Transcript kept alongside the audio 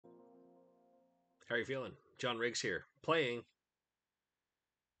How are you feeling? John Riggs here, playing.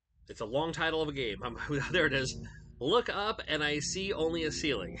 It's a long title of a game. There it is. Look up and I see only a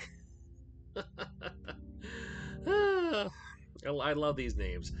ceiling. I love these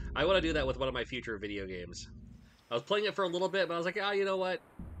names. I want to do that with one of my future video games. I was playing it for a little bit, but I was like, oh, you know what?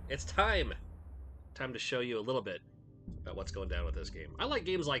 It's time. Time to show you a little bit about what's going down with this game. I like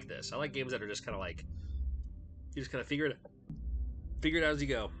games like this. I like games that are just kind of like, you just kind of figure it out as you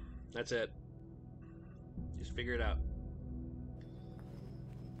go. That's it. Just figure it out.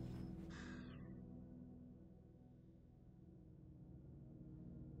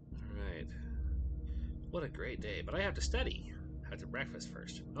 Alright. What a great day. But I have to study. I have to breakfast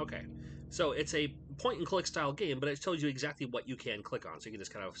first. Okay. So it's a point and click style game, but it tells you exactly what you can click on. So you can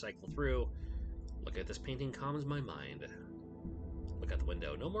just kind of cycle through. Look at this painting calms my mind. Look out the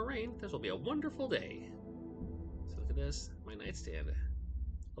window. No more rain. This will be a wonderful day. So look at this. My nightstand.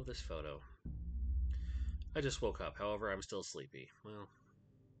 Love this photo. I just woke up. However, I'm still sleepy. Well,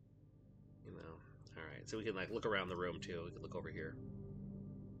 you know. Alright. So we can like look around the room too. We can look over here.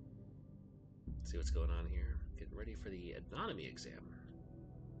 See what's going on here. Getting ready for the anatomy exam.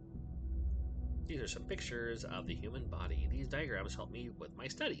 These are some pictures of the human body. These diagrams help me with my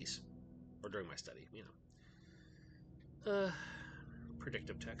studies. Or during my study, you know.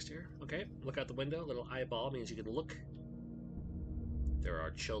 Predictive text here. Okay, look out the window. Little eyeball means you can look. There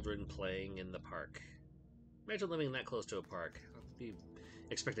are children playing in the park. Imagine living that close to a park. I'd be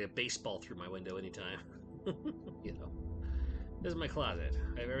expecting a baseball through my window anytime. You know. This is my closet.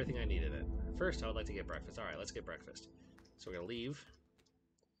 I have everything I need in it. First, I would like to get breakfast. Alright, let's get breakfast. So we're going to leave.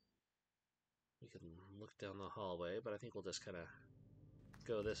 We can look down the hallway, but I think we'll just kind of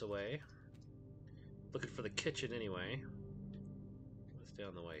go this way. Looking for the kitchen anyway. What's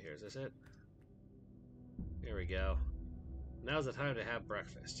down the way here? Is this it? Here we go. Now's the time to have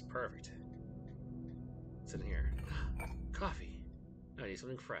breakfast. Perfect. What's in here? Coffee. I need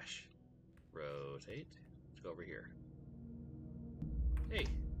something fresh. Rotate. Let's go over here. Hey.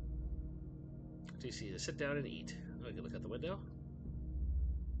 Do you see to sit down and eat? Oh, you can look out the window?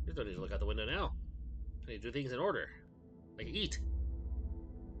 You don't need to look out the window now. I need to do things in order. Like eat.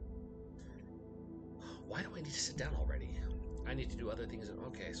 Why do I need to sit down already? I need to do other things.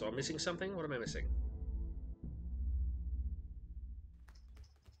 Okay, so I'm missing something? What am I missing?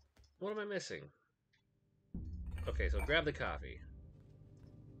 What am I missing? Okay, so grab the coffee.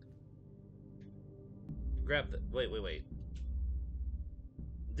 Grab the... Wait.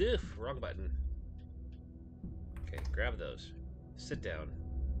 Diff, wrong button. Okay, grab those. Sit down.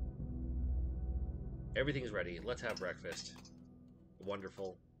 Everything's ready. Let's have breakfast.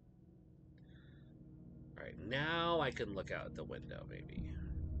 Wonderful. Alright, now I can look out the window, maybe.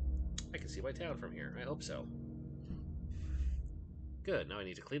 I can see my town from here. I hope so. Good, now I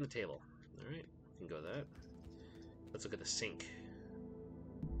need to clean the table. Alright, we can go that. Let's look at the sink.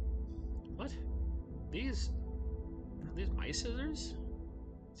 What? Are these my scissors?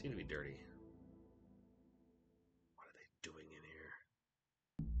 Seem to be dirty. What are they doing in here?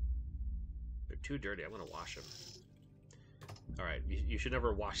 They're too dirty. I'm gonna wash them. Alright, you should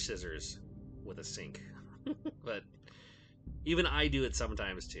never wash scissors with a sink. But even I do it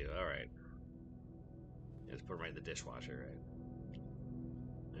sometimes too. Alright. Just put them right in the dishwasher, right?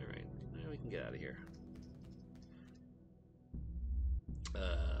 Alright. Now we can get out of here.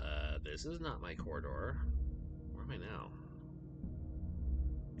 This is not my corridor. Where am I now?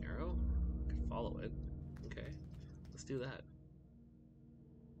 Arrow? I can follow it. Okay. Let's do that.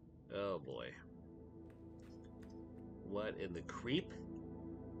 Oh boy. What in the creep?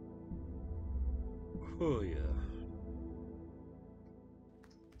 Oh yeah.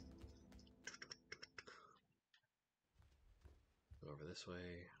 Go over this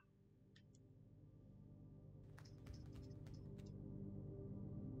way.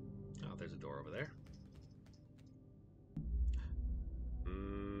 Oh, there's a door over there.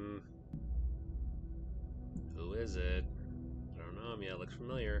 Who is it? I don't know him yet. Looks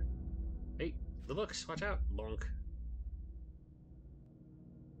familiar. Hey, the books. Watch out. Bonk.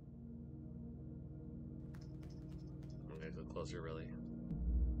 I'm gonna go closer, really.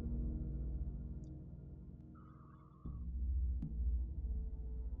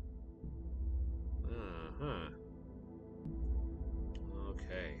 Uh-huh.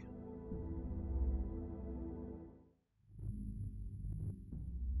 Okay.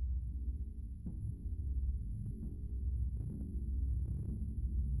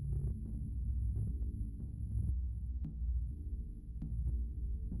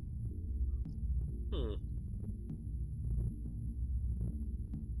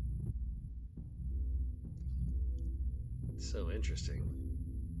 So interesting.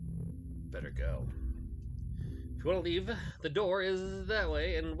 Better go. If you want to leave, the door is that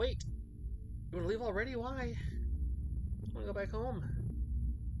way. And wait, you want to leave already? Why? I want to go back home.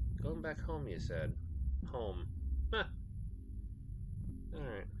 Going back home, you said. Home. Huh.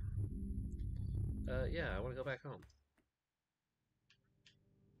 Alright. Yeah, I want to go back home.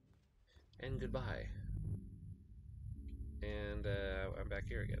 And goodbye. And, I'm back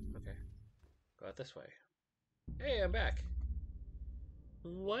here again. Okay. Go out this way. Hey, I'm back.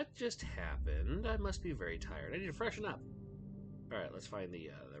 What just happened? I must be very tired. I need to freshen up. Alright, let's find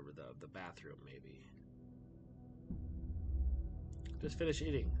the bathroom, maybe. Just finished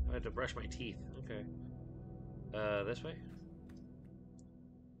eating. I had to brush my teeth. Okay. This way?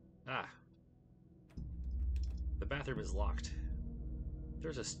 Ah. The bathroom is locked. There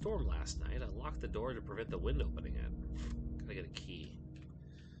was a storm last night. I locked the door to prevent the wind opening it. Gotta get a key.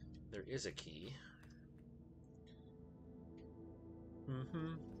 There is a key.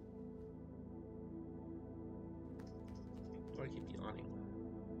 Mm-hmm. Why do I keep yawning?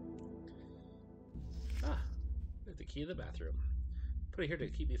 Ah. There's the key to the bathroom. Put it here to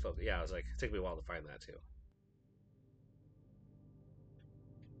keep me focused. Yeah, I was like, it took me a while to find that too.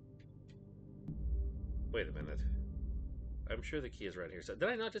 Wait a minute. I'm sure the key is right here. So did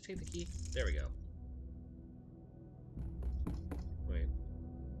I not just take the key? There we go. Wait.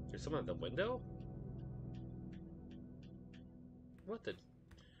 There's someone at the window? What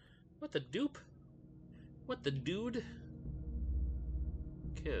the dupe? What the dude?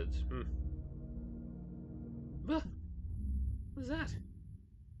 Kids. What is that?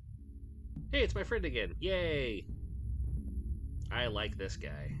 Hey, it's my friend again. Yay! I like this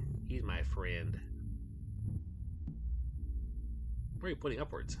guy. He's my friend. Where are you pointing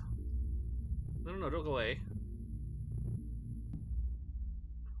upwards? No, don't go away.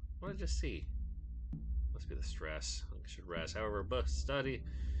 What did I just see? Must be the stress. I should rest. However, study.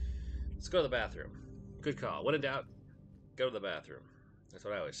 Let's go to the bathroom. Good call. When in doubt, go to the bathroom. That's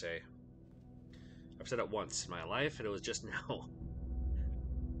what I always say. I've said it once in my life, and it was just now.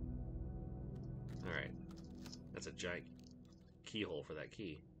 Alright. That's a giant keyhole for that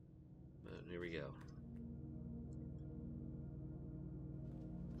key. Here we go.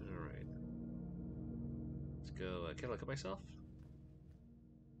 Alright. Let's go. Can I look at myself?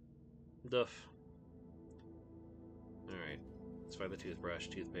 Duff. Alright. Let's find the toothbrush,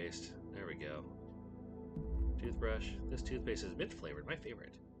 toothpaste. There we go. Toothbrush. This toothpaste is mint flavored, my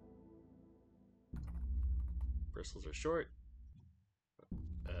favorite. Bristles are short.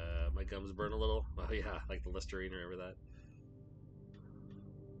 My gums burn a little. Oh yeah, like the Listerine, remember that?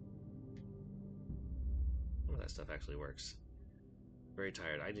 Oh, that stuff actually works. Very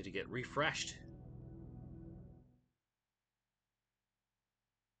tired. I need to get refreshed.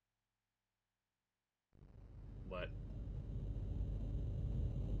 What?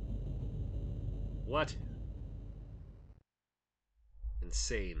 What?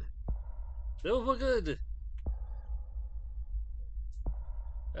 Insane. No for good.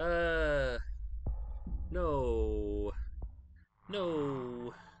 No.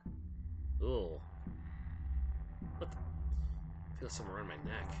 No. Oh. What the? I feel something around my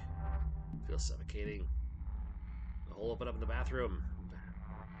neck. I feel suffocating. A hole open up in the bathroom.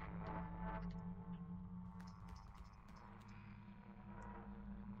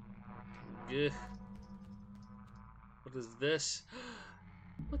 Ugh. What is this?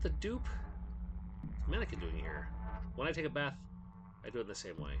 What the dupe? What's the mannequin doing here? When I take a bath, I do it the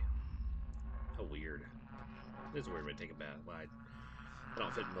same way. How weird. It is weird when I take a bath. Well, I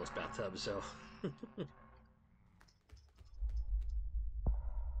don't fit in most bathtubs, so.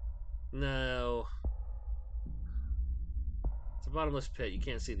 No. It's a bottomless pit. You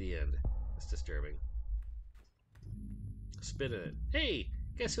can't see the end. It's disturbing. Spit in it. Hey!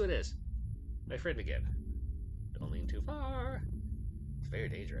 Guess who it is? My friend again. Don't lean too far. It's very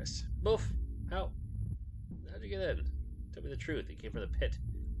dangerous. Boof! How? How'd you get in? Tell me the truth. You came from the pit.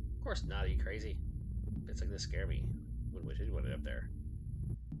 Of course not. Are you crazy? Pits like this scare me. Wouldn't wish anyone up there.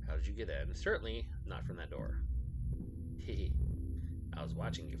 How did you get in? Certainly not from that door. Hehe. I was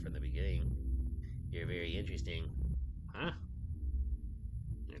watching you from the beginning. You're very interesting. Huh?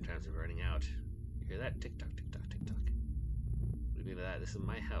 Your times are running out. You hear that? Tick tock, tick tock, tick tock. What do you mean by that? This is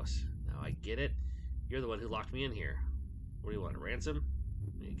my house. Now I get it. You're the one who locked me in here. What do you want? A ransom?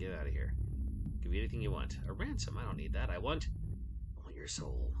 Get out of here. Give me anything you want. A ransom? I don't need that. I want your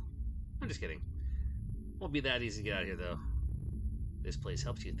soul. I'm just kidding. Won't be that easy to get out of here, though. This place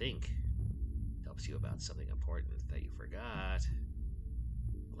helps you think. Helps you about something important that you forgot.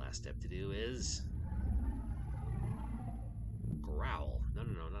 The last step to do is growl. No,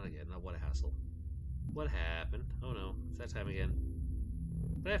 not again. Not what a hassle. What happened? Oh no, it's that time again.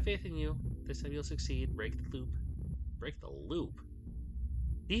 But I have faith in you. This time you'll succeed. Break the loop. Break the loop.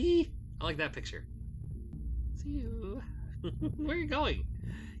 Eee! I like that picture. See you. Where are you going?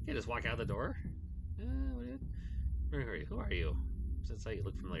 You can't just walk out the door. Where are you? Who are you? Since you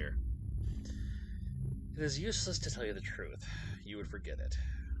look familiar. It is useless to tell you the truth. You would forget it.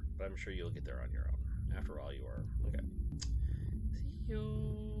 But I'm sure you'll get there on your own. After all, you are. Okay. See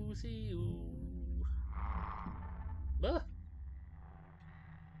you. See you. Ah.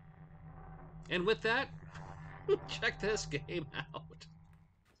 And with that, check this game out.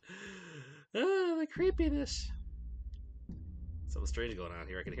 The creepiness. Something strange going on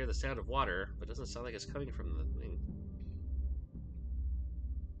here. I can hear the sound of water, but it doesn't sound like it's coming from the thing.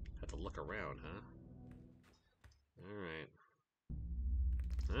 Have to look around, huh? Alright.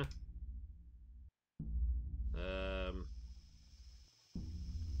 Huh?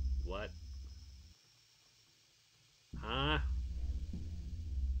 What? Huh?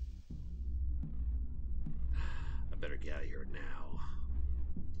 I better get out of here now.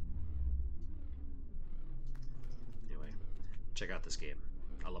 Anyway, check out this game.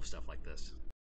 I love stuff like this.